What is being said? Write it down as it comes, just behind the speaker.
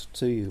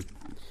to you.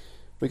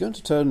 We're going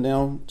to turn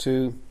now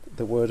to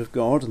the Word of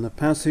God and the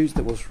passage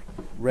that was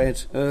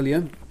read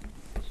earlier,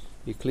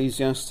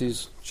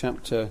 Ecclesiastes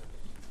chapter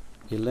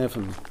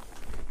 11.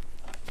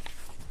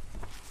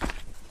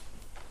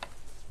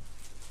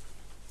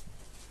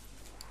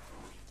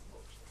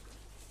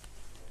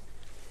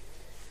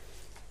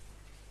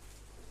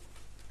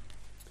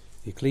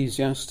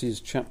 Ecclesiastes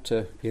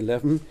chapter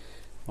 11.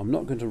 I'm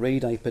not going to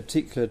read a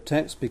particular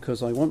text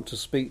because I want to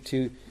speak to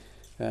you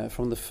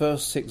from the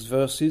first 6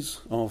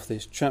 verses of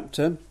this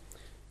chapter.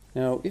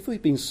 Now, if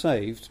we've been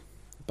saved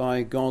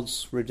by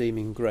God's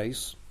redeeming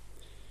grace,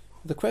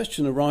 the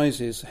question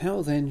arises,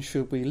 how then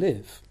should we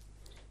live?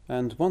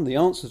 And one of the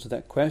answers to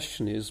that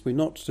question is we're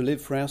not to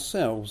live for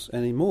ourselves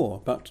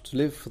anymore, but to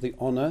live for the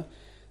honour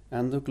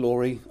and the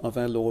glory of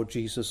our Lord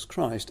Jesus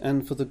Christ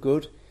and for the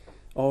good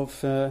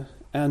of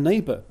our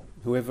neighbour,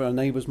 whoever our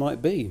neighbours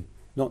might be,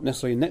 not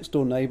necessarily next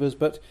door neighbours,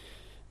 but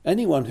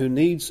anyone who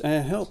needs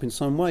our help in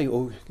some way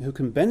or who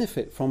can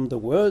benefit from the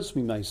words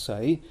we may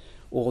say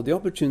or the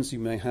opportunity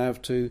we may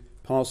have to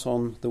pass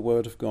on the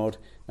word of God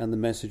and the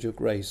message of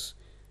grace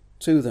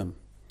to them.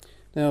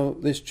 Now,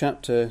 this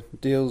chapter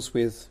deals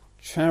with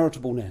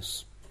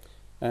charitableness,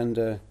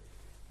 and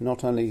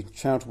not only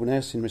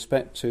charitableness in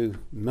respect to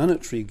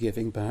monetary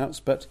giving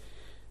perhaps, but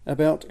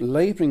about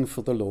labouring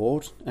for the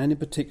Lord, and in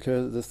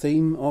particular the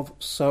theme of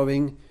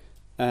sowing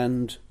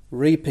and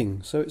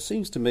reaping. So it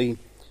seems to me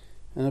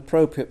an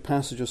appropriate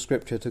passage of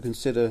Scripture to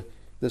consider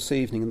this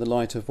evening in the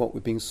light of what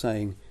we've been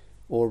saying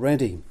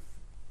already.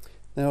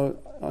 Now,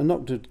 I'm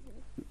not to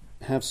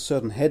have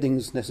certain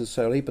headings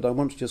necessarily, but I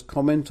want to just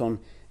comment on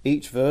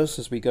each verse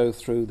as we go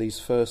through these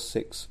first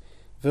 6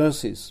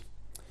 verses.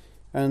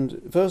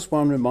 And verse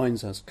 1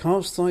 reminds us,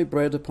 "Cast thy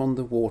bread upon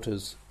the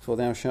waters, for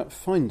thou shalt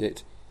find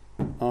it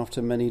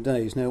after many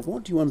days." Now,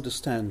 what do you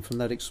understand from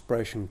that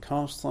expression,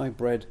 cast thy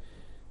bread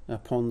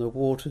upon the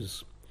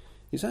waters?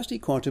 It's actually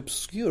quite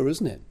obscure,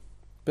 isn't it?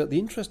 But the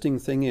interesting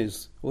thing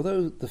is,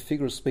 although the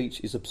figure of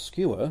speech is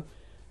obscure,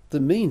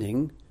 the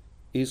meaning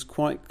is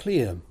quite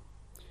clear.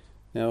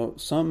 Now,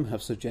 some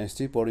have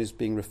suggested what is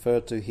being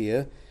referred to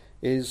here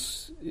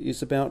is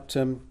about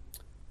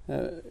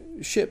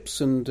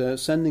ships and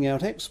sending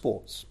out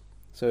exports.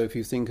 So if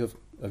you think of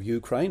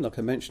Ukraine, like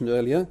I mentioned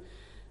earlier,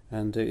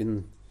 and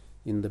in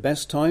the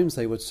best times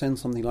they would send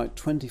something like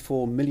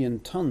 24 million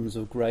tons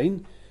of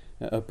grain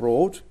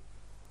abroad.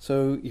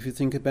 So if you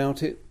think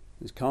about it,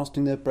 it's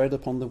casting their bread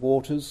upon the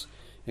waters.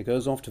 It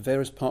goes off to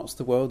various parts of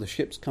the world. The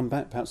ships come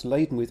back perhaps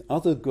laden with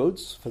other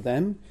goods for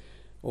them,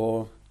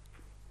 or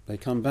they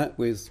come back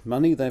with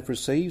money they've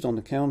received on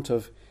account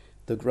of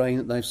the grain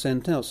that they've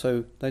sent out.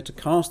 So they're to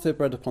cast their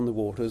bread upon the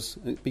waters.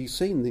 It be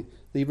seen,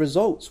 the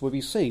results will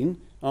be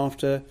seen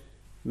after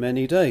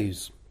many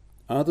days.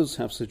 Others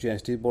have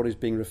suggested what is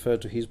being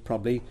referred to here is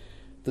probably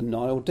the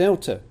Nile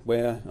Delta,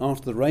 where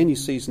after the rainy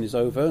season is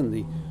over and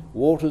the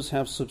waters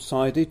have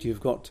subsided, you've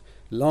got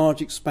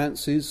large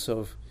expanses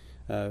of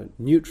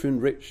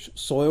nutrient-rich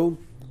soil,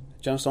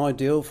 just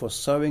ideal for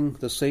sowing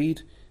the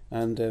seed,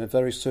 and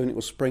very soon it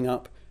will spring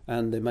up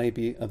and there may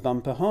be a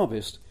bumper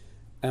harvest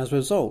as a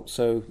result.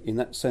 So in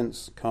that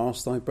sense,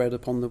 cast thy bread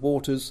upon the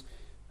waters,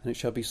 and it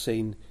shall be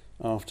seen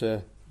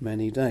after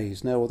many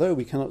days. Now, although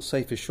we cannot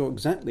say for sure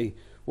exactly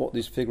what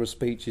this figure of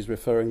speech is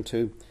referring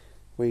to,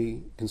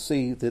 we can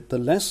see that the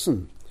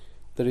lesson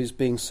that is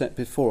being set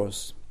before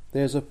us,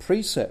 there's a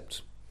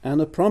precept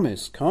and a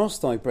promise.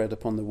 Cast thy bread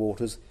upon the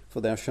waters,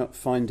 for thou shalt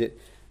find it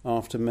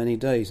after many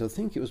days. I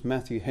think it was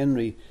Matthew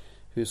Henry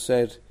who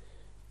said,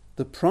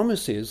 the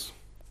promises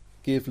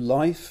give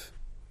life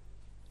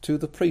to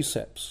the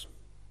precepts.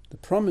 The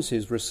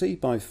promises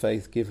received by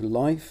faith give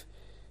life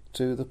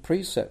to the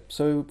precepts.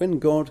 So when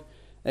God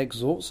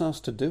exhorts us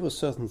to do a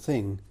certain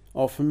thing,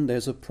 often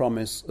there's a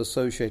promise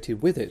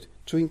associated with it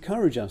to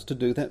encourage us to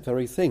do that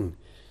very thing.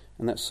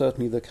 And that's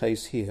certainly the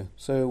case here.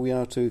 So we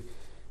are to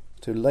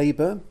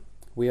labour,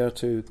 we are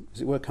to,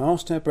 as it were,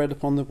 cast our bread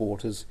upon the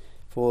waters,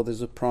 for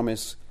there's a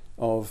promise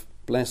of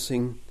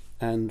blessing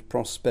and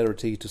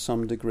prosperity to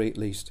some degree at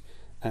least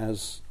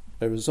as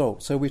a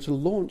result. So we're to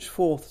launch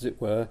forth, as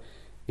it were,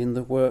 in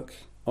the work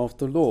of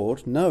the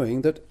Lord,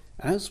 knowing that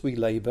as we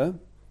labour,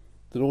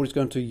 the Lord is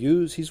going to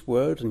use his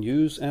word and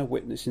use our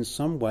witness in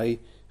some way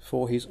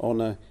for his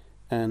honour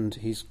and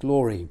his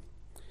glory.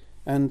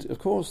 And of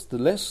course the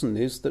lesson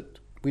is that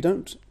we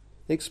don't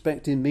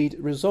expect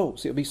immediate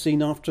results. It will be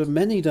seen after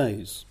many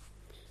days.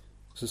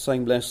 It's the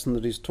same lesson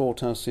that is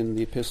taught us in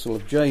the Epistle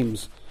of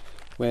James,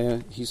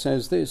 where he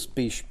says this,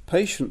 "Be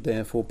patient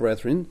therefore,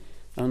 brethren,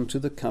 unto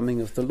the coming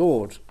of the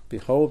Lord.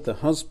 Behold, the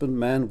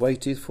husbandman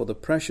waiteth for the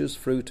precious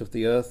fruit of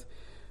the earth,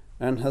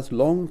 and hath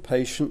long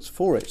patience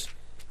for it,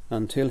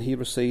 until he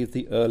receive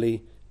the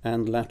early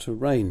and latter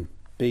rain.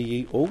 Be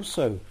ye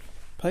also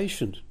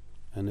patient."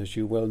 And as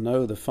you well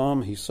know, the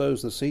farmer, he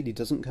sows the seed, he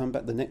doesn't come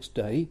back the next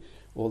day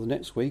or the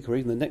next week or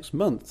even the next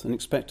month and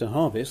expect a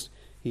harvest.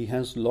 He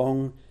has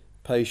long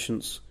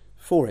patience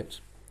for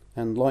it.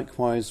 And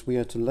likewise, we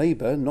are to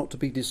labour, not to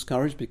be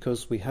discouraged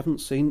because we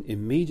haven't seen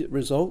immediate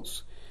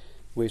results.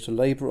 We're to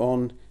labour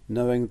on,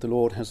 knowing the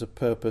Lord has a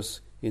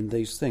purpose in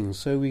these things.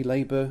 So we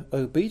labour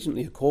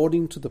obediently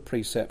according to the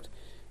precept,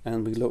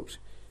 and we looked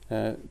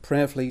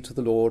prayerfully to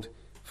the Lord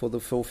for the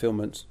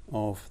fulfilment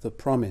of the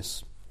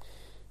promise.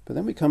 But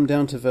then we come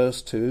down to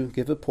verse 2,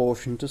 give a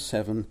portion to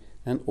 7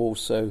 and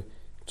also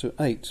to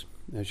 8.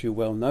 As you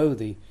well know,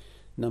 the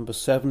number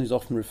 7 is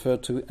often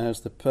referred to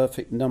as the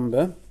perfect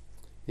number.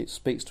 It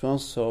speaks to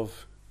us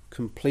of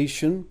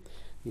completion.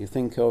 You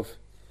think of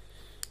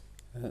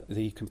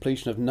the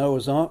completion of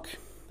Noah's Ark,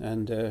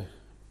 and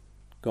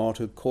God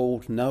had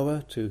called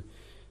Noah to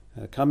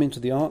come into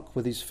the ark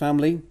with his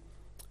family,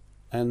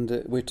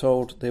 and we're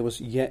told there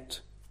was yet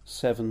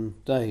 7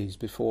 days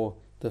before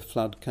the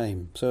flood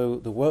came. So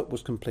the work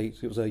was complete.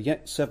 It was a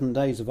yet 7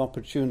 days of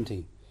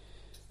opportunity.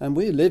 And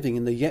we're living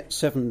in the yet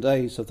 7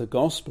 days of the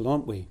gospel,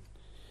 aren't we?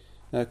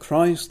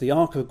 Christ, the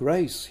ark of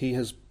grace, he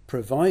has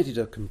provided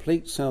a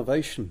complete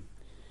salvation.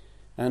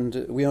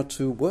 And we are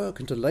to work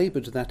and to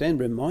labour to that end,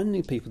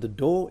 reminding people the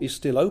door is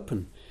still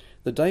open.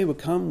 The day will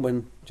come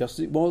when, just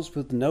as it was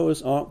with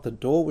Noah's ark, the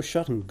door was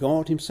shut and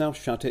God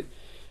himself shut it.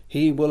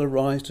 He will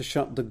arise to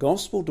shut the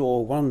gospel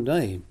door one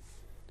day.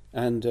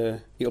 And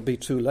it'll be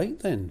too late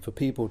then for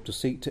people to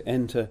seek to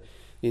enter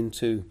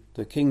into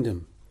the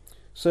kingdom.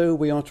 So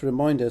we are to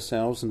remind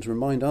ourselves and to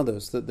remind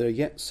others that there are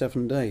yet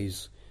 7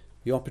 days.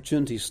 The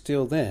opportunity is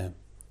still there.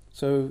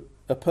 So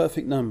a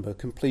perfect number,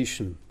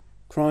 completion.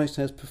 Christ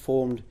has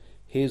performed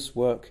his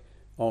work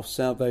of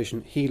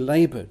salvation. He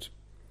laboured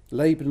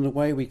in a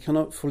way we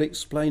cannot fully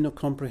explain or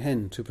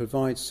comprehend to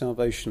provide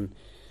salvation,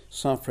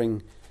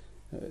 suffering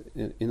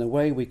in a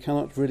way we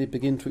cannot really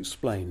begin to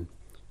explain,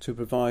 to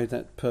provide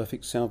that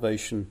perfect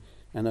salvation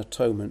and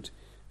atonement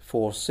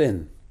for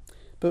sin.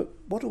 But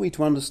what are we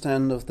to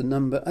understand of the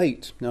number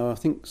 8? Now, I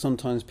think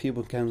sometimes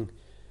people can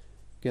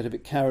get a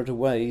bit carried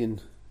away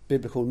in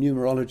biblical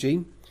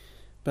numerology,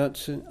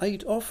 but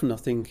 8 often, I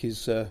think,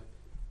 is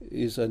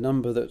a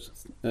number that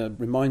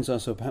reminds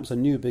us of perhaps a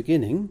new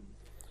beginning.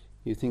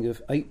 You think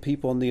of 8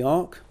 people on the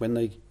ark. When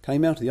they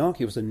came out of the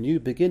ark, it was a new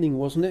beginning,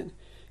 wasn't it?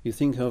 You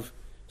think of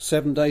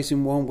 7 days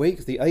in 1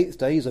 week. The 8th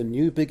day is a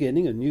new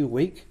beginning, a new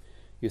week.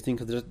 You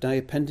think of the day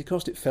of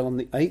Pentecost. It fell on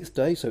the 8th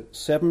day, so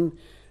 7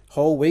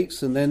 whole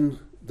weeks. And then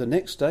the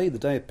next day, the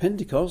day of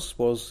Pentecost,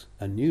 was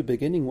a new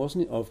beginning,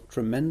 wasn't it, of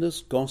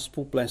tremendous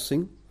gospel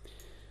blessing.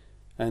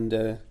 And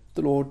the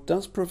Lord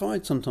does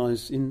provide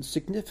sometimes in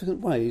significant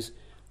ways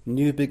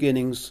new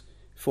beginnings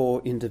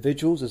for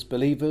individuals as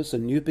believers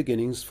and new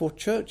beginnings for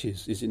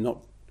churches. Is it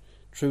not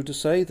true to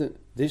say that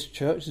this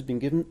church has been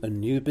given a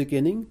new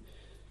beginning?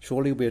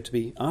 Surely we are to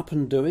be up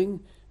and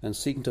doing and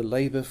seeking to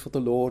labour for the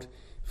Lord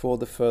for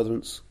the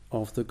furtherance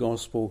of the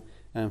gospel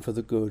and for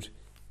the good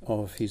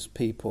of his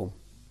people.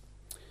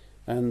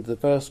 And the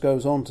verse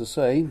goes on to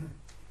say,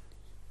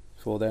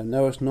 for thou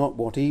knowest not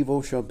what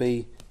evil shall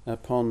be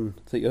upon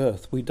the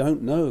earth. We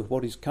don't know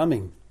what is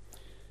coming.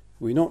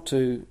 We're not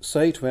to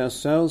say to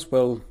ourselves,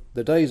 well,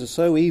 the days are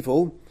so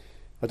evil,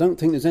 I don't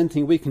think there's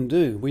anything we can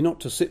do. We're not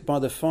to sit by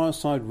the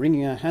fireside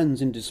wringing our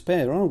hands in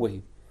despair, are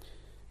we?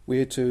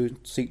 We're to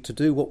seek to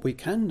do what we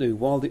can do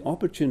while the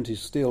opportunities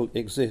still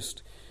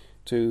exist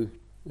to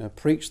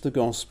preach the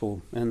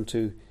gospel and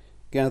to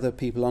gather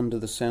people under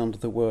the sound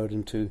of the word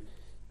and to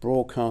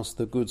broadcast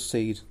the good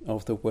seed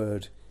of the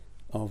word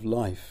of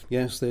life.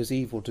 Yes, there's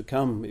evil to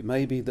come. It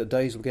may be that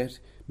days will get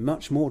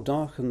much more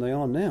dark than they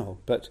are now,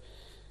 but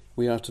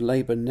we are to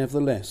labour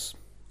nevertheless.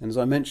 And as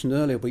I mentioned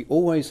earlier, we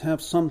always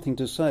have something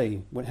to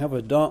say.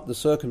 However dark the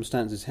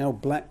circumstances, how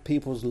black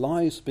people's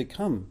lives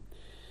become,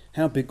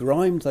 how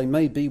begrimed they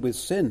may be with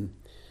sin,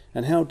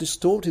 and how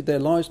distorted their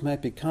lives may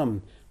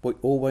become, we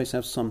always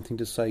have something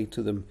to say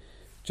to them,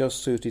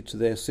 just suited to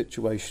their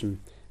situation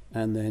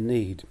and their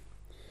need.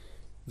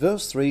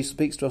 Verse 3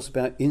 speaks to us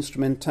about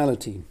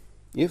instrumentality.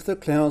 If the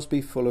clouds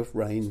be full of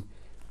rain,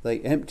 they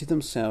empty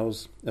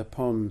themselves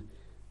upon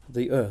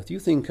the earth. You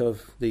think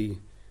of the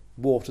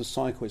water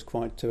cycle. It's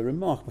quite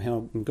remarkable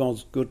how in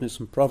God's goodness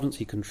and providence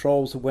he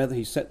controls the weather.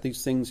 He set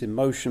these things in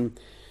motion,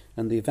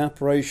 and the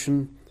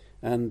evaporation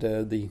and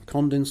the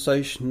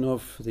condensation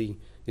of the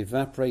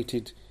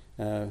evaporated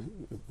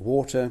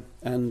water,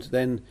 and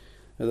then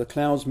the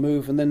clouds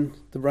move, and then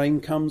the rain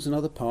comes in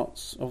other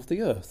parts of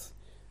the earth.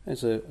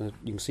 You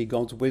can see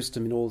God's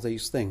wisdom in all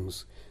these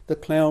things. The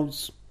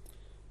clouds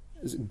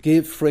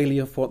give freely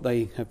of what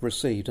they have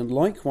received, and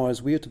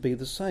likewise we are to be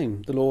the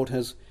same. The Lord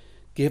has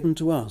given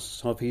to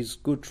us of his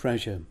good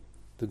treasure,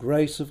 the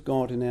grace of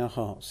God in our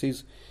hearts,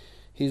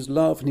 his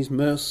love and his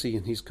mercy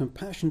and his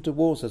compassion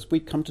towards us. We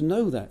come to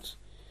know that,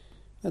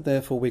 and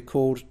therefore we're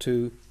called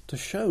to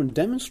show and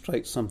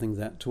demonstrate something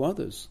that to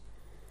others,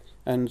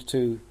 and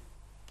to,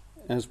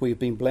 as we've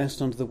been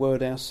blessed under the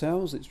word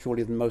ourselves, it's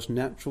surely the most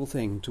natural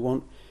thing to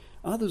want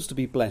others to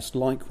be blessed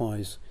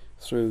likewise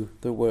through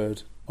the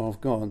word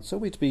of God. So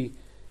we're to be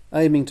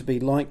aiming to be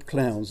like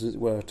clouds, as it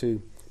were,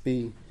 to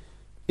be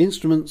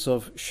instruments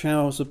of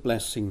showers of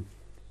blessing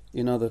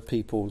in other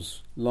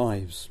people's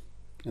lives.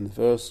 And the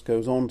verse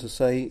goes on to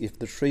say, if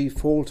the tree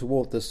fall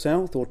toward the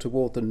south or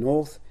toward the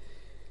north,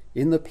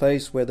 in the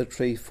place where the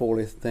tree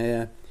falleth,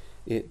 there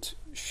it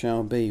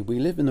shall be. We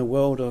live in a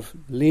world of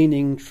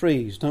leaning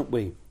trees, don't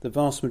we? The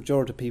vast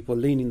majority of people are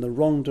leaning the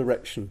wrong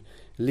direction,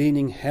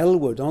 leaning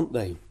hellward, aren't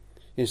they,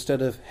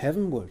 instead of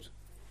heavenward.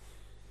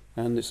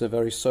 And it's a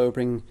very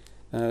sobering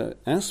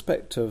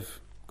aspect of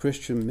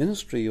Christian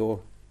ministry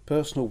or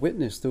personal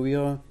witness that we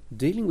are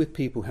dealing with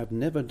people who have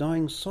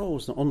never-dying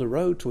souls on the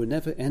road to a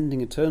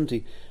never-ending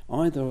eternity,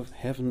 either of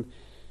heaven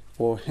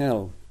or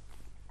hell.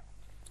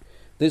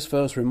 This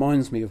verse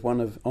reminds me of one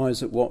of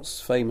Isaac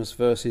Watts' famous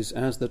verses,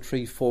 "As the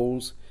tree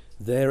falls,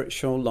 there it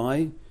shall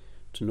lie,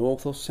 to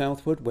north or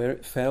southward where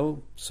it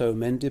fell, so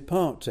men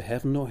depart to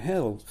heaven or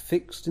hell,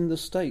 fixed in the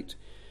state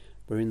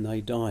wherein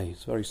they die."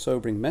 It's a very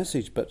sobering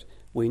message, but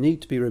we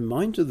need to be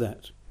reminded of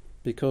that,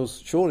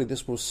 because surely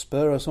this will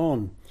spur us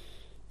on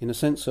in a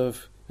sense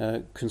of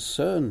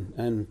concern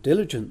and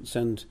diligence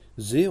and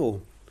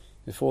zeal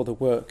before the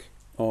work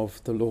of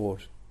the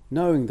Lord,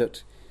 knowing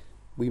that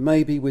we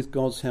may be, with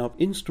God's help,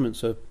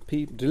 instruments of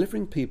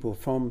delivering people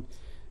from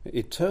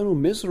eternal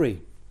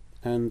misery,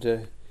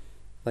 and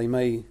they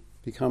may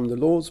become the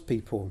Lord's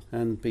people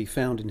and be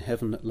found in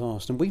heaven at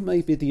last. And we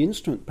may be the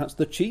instrument, perhaps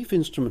the chief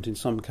instrument in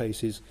some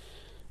cases,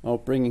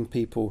 of bringing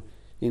people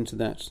into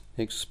that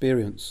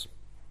experience.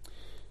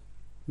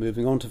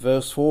 Moving on to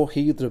verse 4,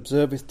 "He that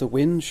observeth the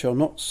wind shall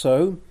not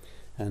sow,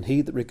 and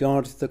he that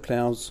regardeth the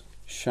clouds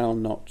shall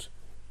not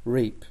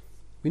reap."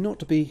 We're not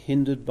to be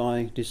hindered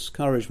by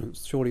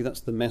discouragements. Surely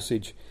that's the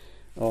message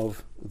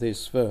of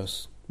this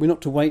verse. We're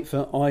not to wait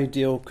for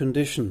ideal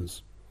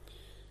conditions.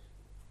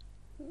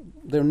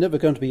 There are never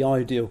going to be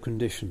ideal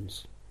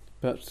conditions,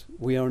 but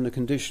we are in a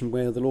condition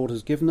where the Lord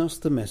has given us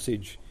the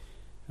message,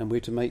 and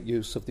we're to make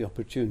use of the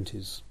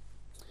opportunities.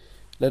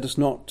 Let us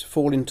not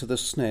fall into the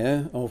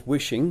snare of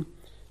wishing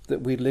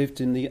that we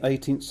lived in the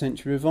 18th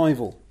century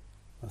revival.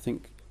 I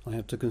think I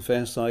have to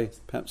confess I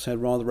perhaps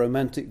had rather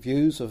romantic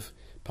views of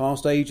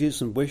past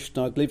ages and wished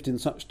I'd lived in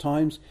such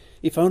times.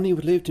 If only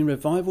we'd lived in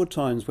revival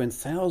times when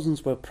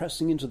thousands were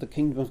pressing into the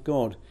kingdom of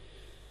God.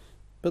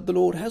 But the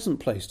Lord hasn't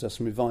placed us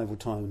in revival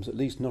times, at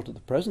least not at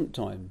the present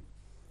time.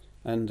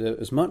 And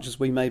as much as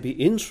we may be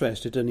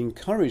interested and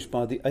encouraged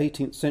by the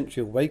 18th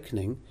century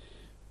awakening,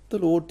 the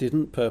Lord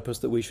didn't purpose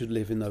that we should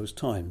live in those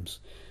times.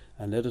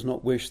 And let us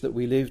not wish that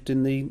we lived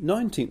in the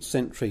 19th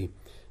century,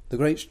 the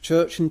great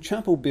church and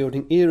chapel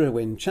building era,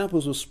 when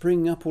chapels were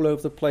springing up all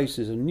over the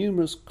places and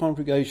numerous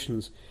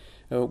congregations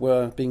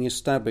were being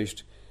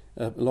established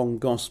along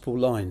gospel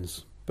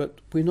lines. But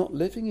we're not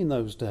living in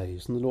those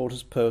days, and the Lord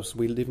has purposed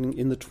we're living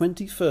in the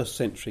 21st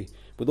century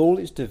with all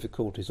its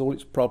difficulties, all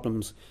its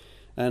problems,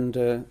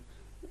 and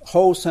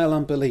wholesale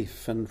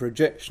unbelief and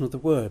rejection of the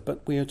word.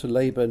 But we are to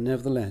labour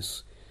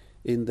nevertheless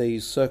in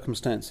these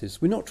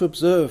circumstances. We're not to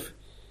observe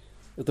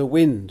the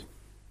wind.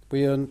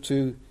 We are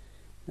to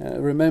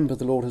remember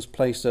the Lord has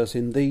placed us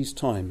in these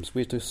times.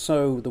 We are to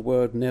sow the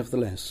word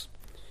nevertheless.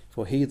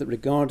 For he that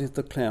regardeth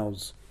the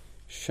clouds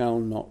shall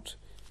not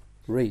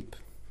reap.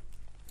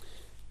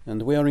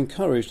 And we are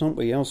encouraged, aren't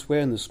we, elsewhere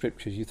in the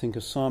Scriptures? You think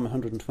of Psalm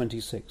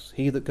 126.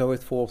 He that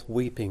goeth forth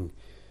weeping,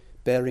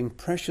 bearing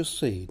precious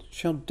seed,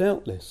 shall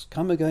doubtless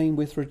come again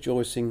with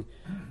rejoicing,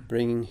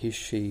 bringing his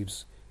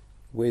sheaves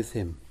with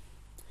him.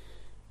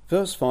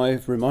 Verse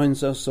 5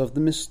 reminds us of the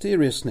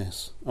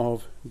mysteriousness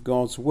of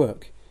God's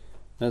work.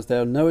 As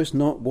thou knowest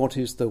not what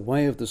is the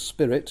way of the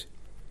Spirit,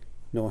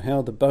 nor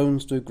how the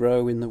bones do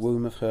grow in the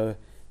womb of her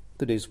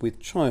that is with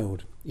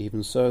child,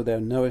 even so thou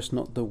knowest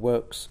not the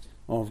works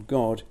of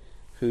God,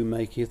 who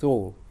maketh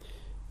all.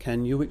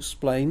 Can you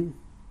explain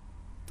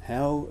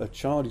how a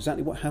child,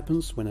 exactly what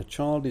happens when a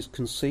child is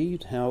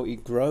conceived, how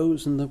it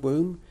grows in the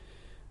womb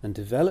and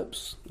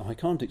develops? I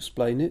can't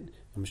explain it.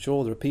 I'm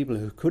sure there are people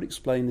who could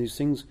explain these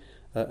things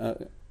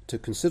to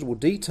considerable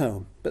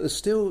detail, but there's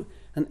still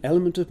an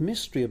element of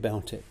mystery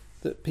about it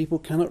that people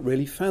cannot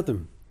really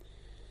fathom.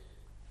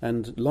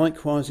 And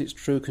likewise it's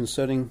true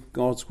concerning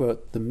God's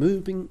work, the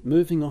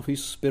moving of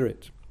his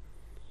Spirit,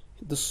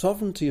 the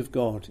sovereignty of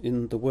God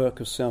in the work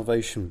of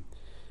salvation.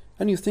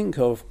 And you think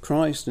of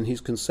Christ and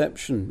his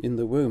conception in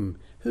the womb.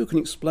 Who can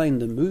explain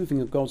the moving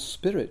of God's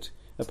Spirit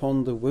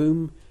upon the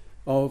womb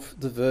of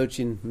the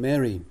Virgin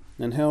Mary,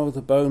 and how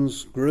the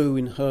bones grew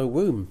in her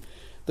womb?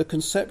 The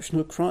conception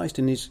of Christ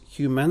in his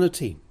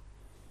humanity,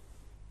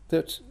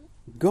 that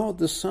God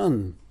the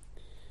Son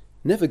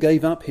never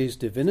gave up his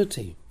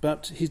divinity,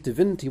 but his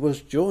divinity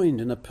was joined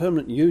in a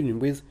permanent union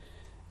with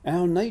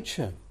our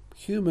nature,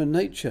 human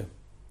nature.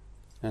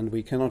 And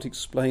we cannot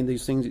explain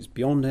these things, it's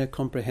beyond our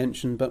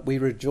comprehension, but we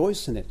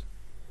rejoice in it.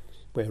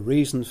 Where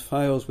reason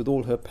fails with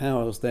all her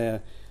powers,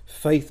 there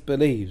faith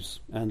believes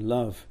and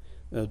love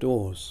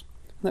adores.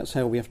 That's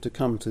how we have to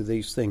come to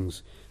these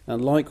things.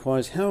 And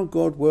likewise, how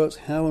God works,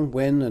 how and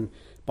when, and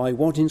by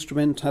what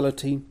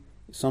instrumentality.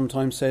 It's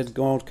sometimes said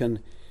God can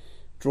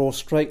draw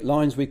straight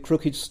lines with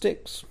crooked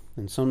sticks,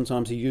 and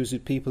sometimes he uses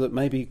people that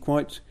may be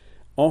quite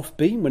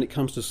off-beam when it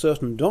comes to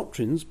certain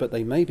doctrines, but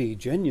they may be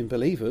genuine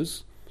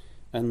believers,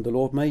 and the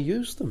Lord may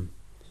use them.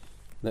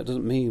 That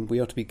doesn't mean we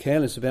are to be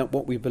careless about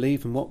what we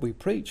believe and what we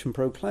preach and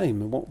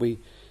proclaim and what we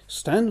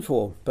stand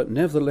for, but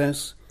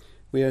nevertheless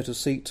we are to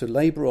seek to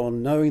labour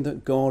on, knowing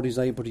that God is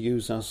able to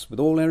use us with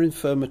all our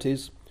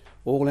infirmities,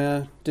 all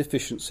our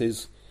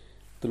deficiencies.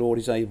 The Lord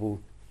is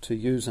able to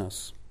use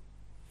us.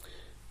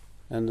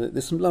 And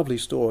there's some lovely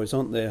stories,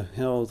 aren't there,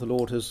 how the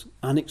Lord has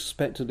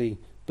unexpectedly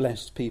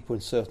blessed people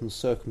in certain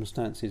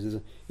circumstances. There's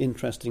an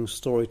interesting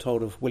story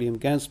told of William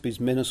Gadsby's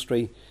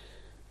ministry.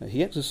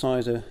 He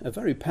exercised a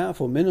very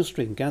powerful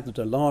ministry and gathered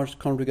a large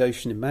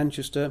congregation in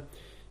Manchester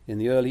in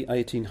the early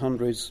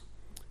 1800s.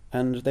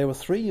 And there were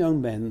 3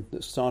 young men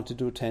that started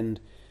to attend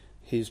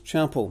his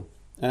chapel.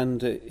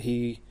 And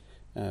he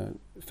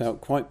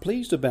felt quite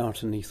pleased about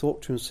it. And he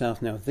thought to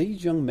himself, now, if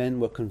these young men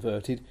were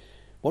converted,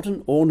 what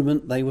an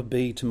ornament they would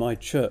be to my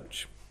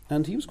church.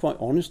 And he was quite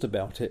honest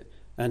about it.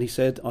 And he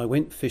said, I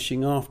went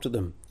fishing after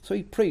them. So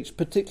he preached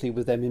particularly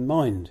with them in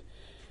mind.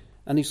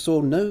 And he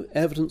saw no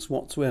evidence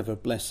whatsoever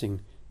of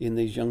blessing in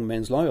these young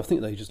men's lives. I think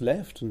they just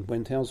left and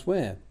went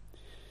elsewhere.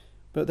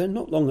 But then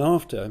not long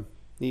after,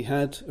 he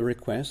had a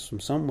request from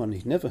someone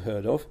he'd never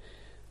heard of,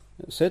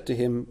 said to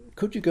him,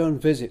 could you go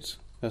and visit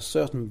a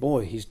certain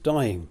boy? He's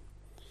dying.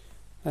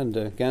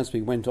 And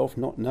Gadsby went off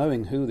not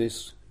knowing who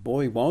this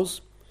boy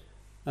was.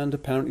 And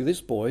apparently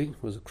this boy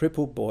was a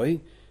crippled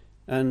boy,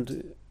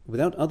 and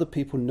without other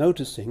people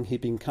noticing, he'd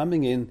been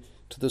coming in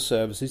to the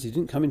services. He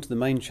didn't come into the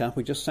main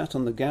chapel. He just sat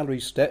on the gallery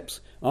steps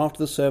after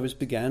the service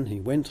began. He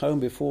went home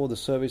before the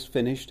service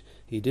finished.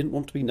 He didn't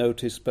want to be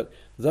noticed. But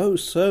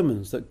those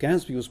sermons that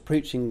Gadsby was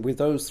preaching with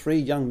those 3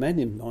 young men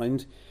in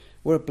mind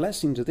were a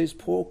blessing to this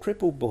poor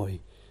crippled boy.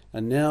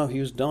 And now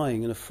he was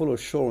dying in a full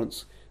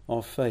assurance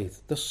of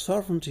faith. The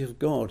sovereignty of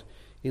God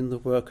in the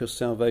work of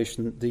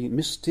salvation, the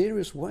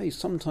mysterious way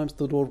sometimes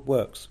the Lord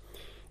works,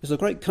 is a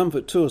great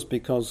comfort to us,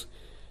 because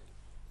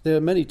there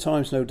are many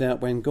times, no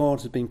doubt, when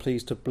God has been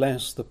pleased to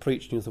bless the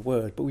preaching of the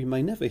word, but we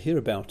may never hear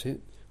about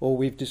it, or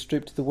we've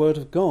distributed the word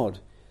of God.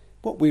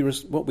 What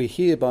we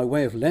hear by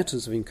way of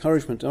letters of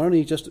encouragement are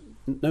only just,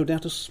 no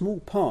doubt, a small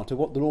part of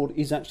what the Lord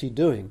is actually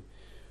doing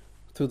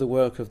through the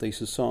work of the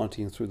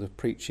society and through the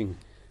preaching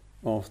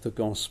of the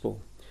gospel.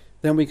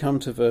 Then we come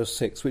to verse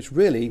 6, which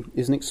really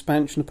is an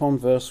expansion upon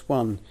verse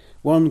 1.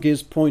 One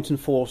gives point and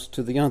force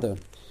to the other,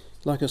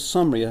 like a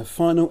summary, a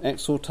final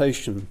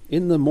exhortation.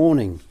 In the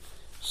morning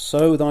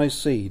sow thy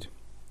seed,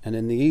 and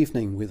in the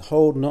evening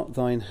withhold not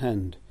thine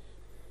hand.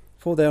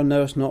 For thou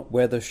knowest not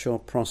whether shall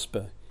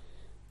prosper,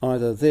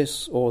 either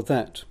this or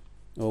that,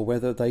 or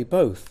whether they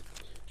both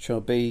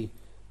shall be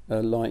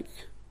alike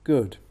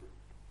good.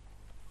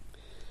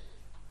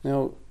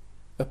 Now,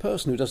 a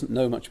person who doesn't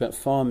know much about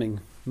farming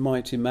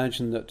might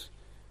imagine that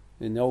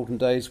in the olden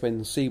days when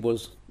the seed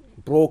was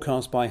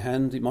broadcast by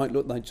hand, it might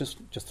look like just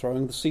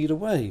throwing the seed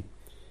away.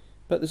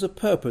 But there's a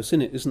purpose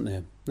in it, isn't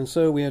there? And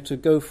so we are to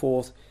go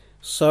forth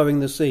sowing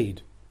the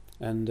seed.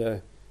 And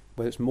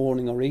whether it's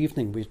morning or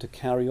evening, we have to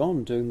carry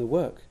on doing the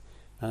work.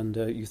 And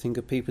you think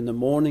of people in the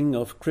morning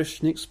of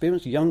Christian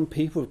experience, young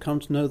people who have come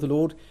to know the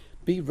Lord,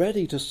 be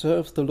ready to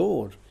serve the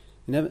Lord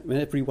in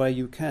every way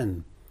you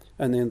can.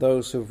 And then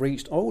those who have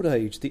reached old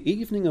age, the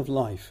evening of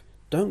life,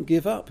 don't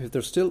give up. If there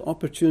are still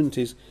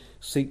opportunities,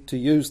 seek to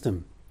use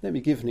them. Let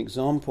me give an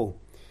example.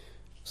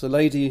 It's a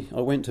lady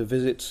I went to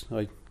visit.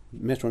 I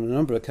met her on a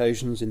number of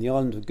occasions in the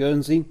island of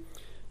Guernsey.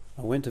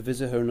 I went to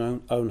visit her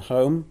own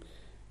home,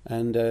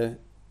 and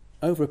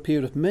over a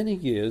period of many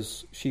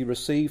years, she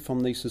received from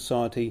the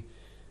society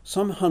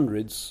some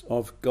hundreds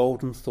of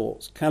Golden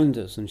Thoughts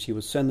calendars, and she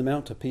would send them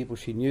out to people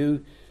she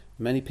knew,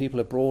 many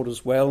people abroad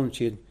as well, and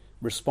she'd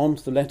respond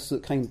to the letters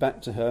that came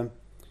back to her.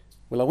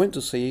 Well, I went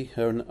to see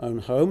her own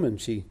home, and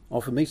she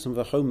offered me some of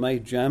her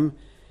homemade jam.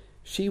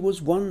 She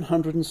was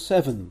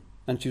 107,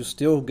 and she was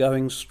still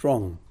going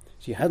strong.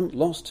 She hadn't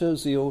lost her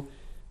zeal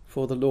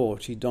for the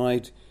Lord. She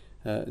died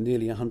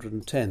nearly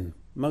 110.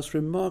 Most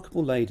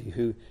remarkable lady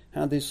who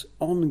had this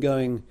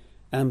ongoing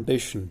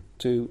ambition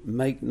to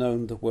make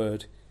known the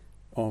word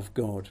of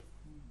God.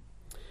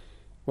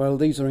 Well,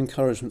 these are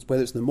encouragements,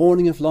 whether it's the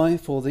morning of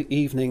life or the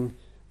evening.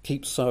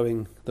 Keep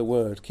sowing the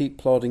word, keep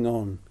plodding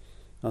on.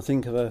 I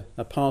think of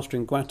a pastor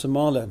in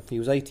Guatemala. He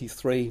was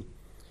 83,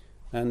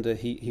 and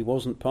he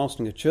wasn't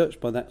pastoring a church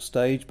by that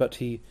stage, but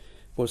he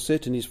was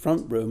sitting in his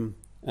front room,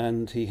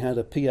 and he had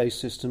a PA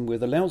system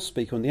with a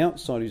loudspeaker on the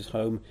outside of his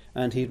home,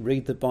 and he'd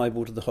read the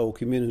Bible to the whole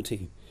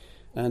community.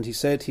 And he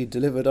said he'd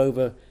delivered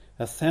over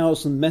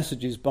 1,000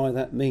 messages by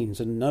that means,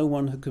 and no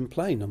one had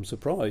complained. I'm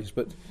surprised,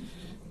 but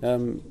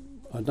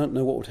I don't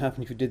know what would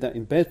happen if you did that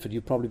in Bedford.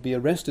 You'd probably be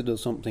arrested or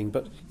something,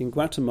 but in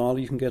Guatemala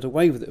you can get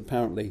away with it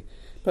apparently.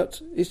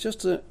 But it's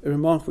just a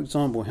remarkable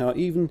example how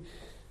even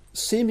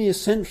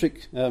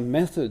semi-eccentric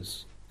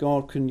methods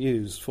God can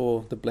use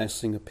for the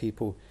blessing of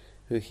people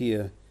who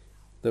hear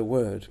the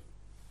word.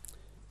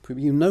 For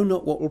you know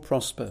not what will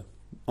prosper,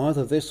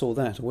 either this or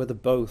that, or whether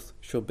both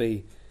shall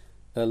be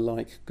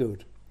alike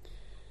good.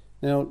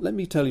 Now, let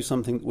me tell you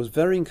something that was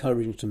very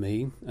encouraging to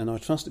me, and I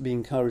trust it be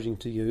encouraging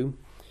to you.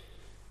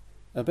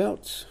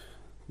 About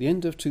the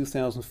end of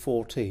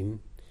 2014,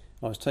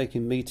 I was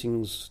taking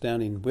meetings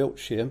down in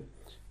Wiltshire,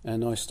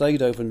 and I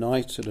stayed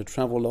overnight at a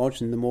travel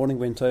lodge. In the morning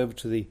went over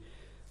to the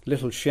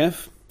Little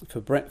Chef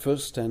for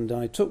breakfast, and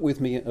I took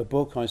with me a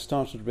book I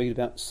started to read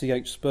about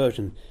C.H.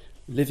 Spurgeon,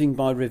 Living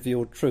by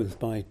Revealed Truth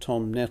by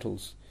Tom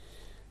Nettles.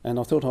 And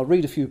I thought I'd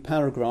read a few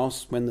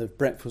paragraphs when the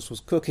breakfast was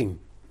cooking.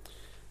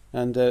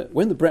 And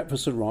when the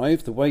breakfast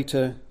arrived, the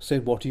waiter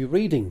said, "What are you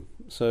reading?"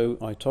 So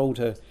I told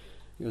her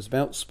it was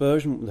about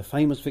Spurgeon, the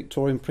famous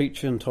Victorian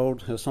preacher, and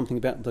told her something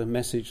about the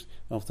message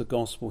of the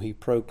gospel he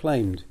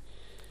proclaimed.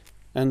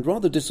 And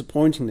rather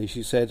disappointingly,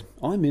 she said,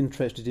 "I'm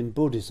interested in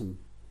Buddhism."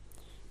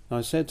 I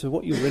said to her,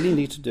 "What you really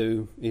need to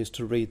do is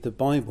to read the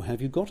Bible.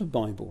 Have you got a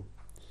Bible?"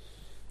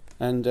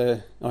 And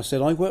I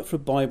said, "I work for a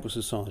Bible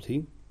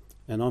society,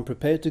 and I'm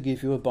prepared to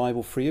give you a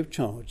Bible free of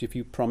charge if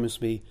you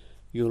promise me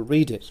you'll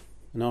read it."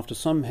 And after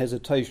some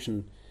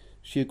hesitation,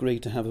 she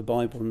agreed to have a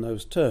Bible in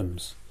those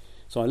terms.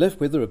 So I left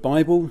with her a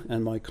Bible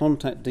and my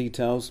contact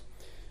details.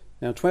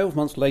 Now, 12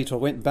 months later, I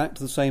went back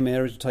to the same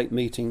area to take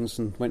meetings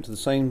and went to the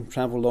same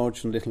travel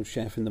lodge and Little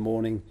Chef in the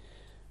morning.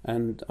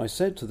 And I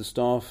said to the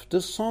staff,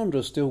 "Does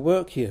Sandra still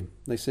work here?"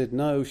 They said,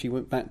 "No, she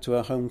went back to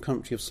her home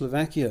country of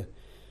Slovakia."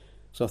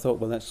 So I thought,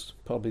 well, that's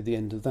probably the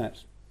end of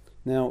that.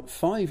 Now,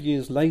 5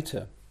 years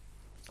later,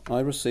 I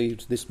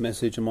received this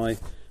message on my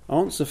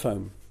answer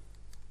phone.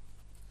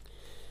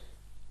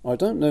 "I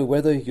don't know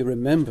whether you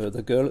remember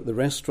the girl at the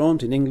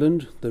restaurant in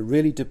England, the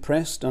really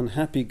depressed,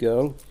 unhappy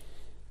girl,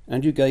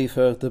 and you gave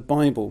her the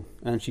Bible,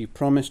 and she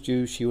promised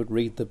you she would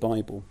read the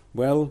Bible.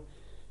 Well,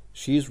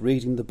 she's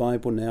reading the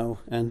Bible now,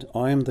 and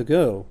I am the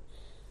girl.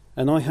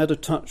 And I had a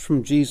touch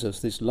from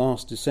Jesus this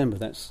last December."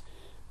 That's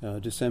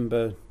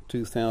December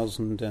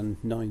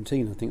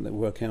 2019, I think that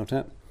work out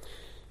at.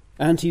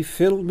 "And he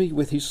filled me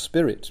with his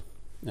Spirit,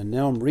 and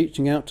now I'm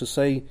reaching out to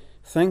say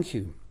thank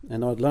you,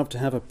 and I'd love to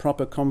have a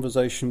proper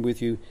conversation with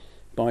you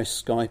by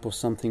Skype or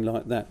something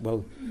like that."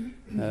 Well,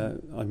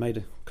 I made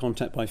a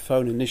contact by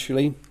phone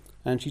initially,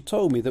 and she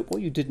told me that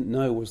what you didn't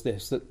know was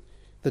this, that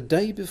the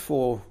day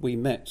before we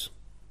met,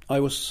 I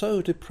was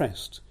so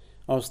depressed,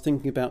 I was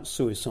thinking about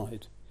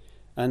suicide.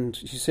 And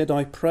she said,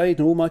 "I prayed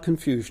in all my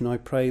confusion, I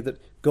prayed that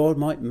God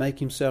might make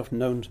himself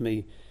known to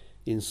me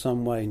in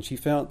some way." And she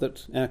felt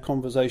that our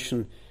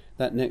conversation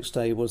that next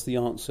day was the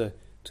answer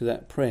to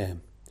that prayer.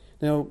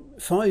 Now,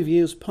 5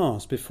 years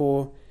passed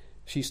before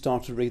she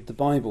started to read the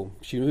Bible.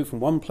 She moved from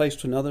one place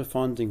to another,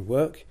 finding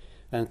work,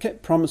 and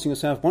kept promising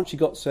herself once she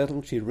got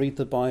settled, she'd read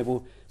the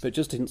Bible, but it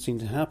just didn't seem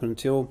to happen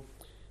until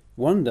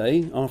one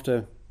day,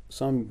 after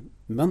some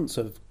months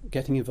of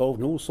getting involved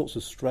in all sorts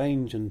of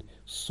strange and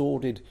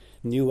sordid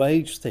New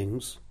Age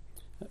things,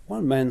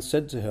 one man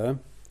said to her,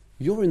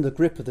 "You're in the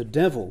grip of the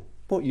devil.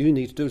 What you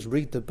need to do is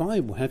read the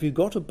Bible. Have you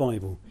got a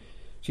Bible?"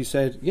 She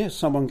said, "Yes,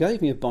 someone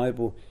gave me a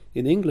Bible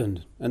in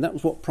England," and that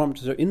was what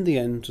prompted her in the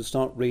end to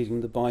start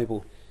reading the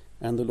Bible,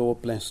 and the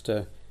Lord blessed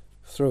her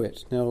through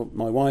it. Now,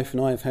 my wife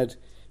and I have had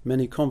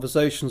many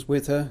conversations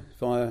with her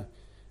via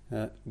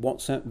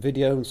WhatsApp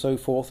video and so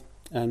forth,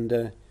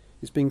 and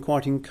it's been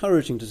quite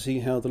encouraging to see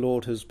how the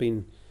Lord has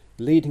been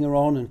leading her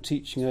on and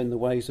teaching her in the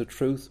ways of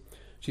truth.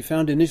 She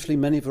found initially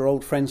many of her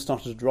old friends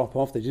started to drop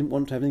off. They didn't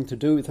want to have anything to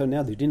do with her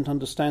now. They didn't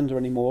understand her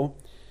anymore.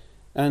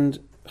 And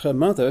her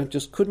mother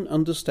just couldn't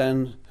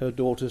understand her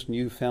daughter's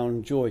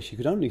newfound joy. She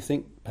could only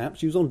think perhaps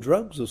she was on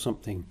drugs or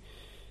something.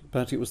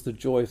 But it was the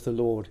joy of the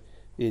Lord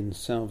in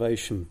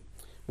salvation.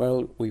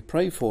 Well, we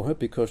pray for her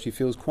because she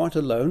feels quite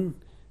alone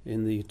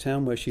in the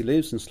town where she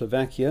lives in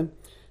Slovakia.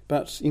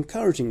 But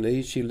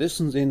encouragingly, she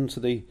listens in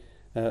to the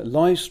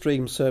live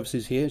stream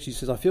services here. She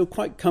says, "I feel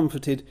quite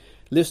comforted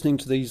listening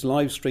to these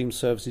live stream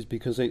services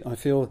because I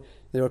feel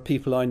there are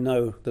people I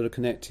know that are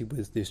connected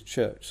with this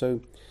church."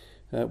 So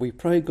we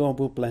pray God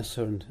will bless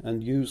her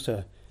and use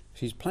her.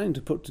 She's planning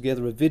to put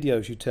together a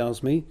video, she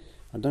tells me.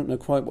 I don't know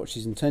quite what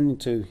she's intending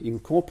to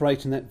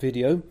incorporate in that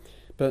video,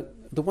 but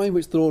the way in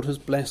which the Lord has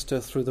blessed her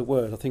through the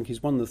Word, I think,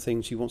 is one of the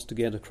things she wants to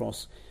get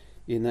across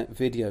in that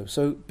video.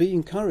 So be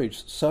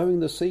encouraged, sowing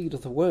the seed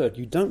of the Word.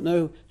 You don't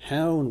know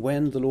how and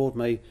when the Lord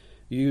may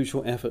use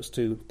your efforts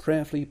to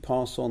prayerfully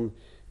pass on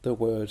the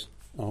Word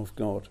of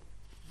God.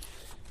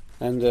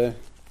 And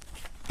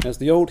as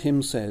the old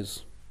hymn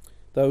says,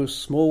 "Though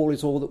small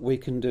is all that we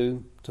can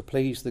do to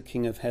please the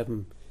King of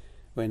Heaven,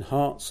 when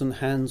hearts and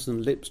hands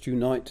and lips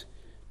unite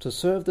to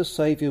serve the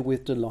Saviour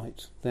with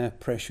delight, they're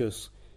precious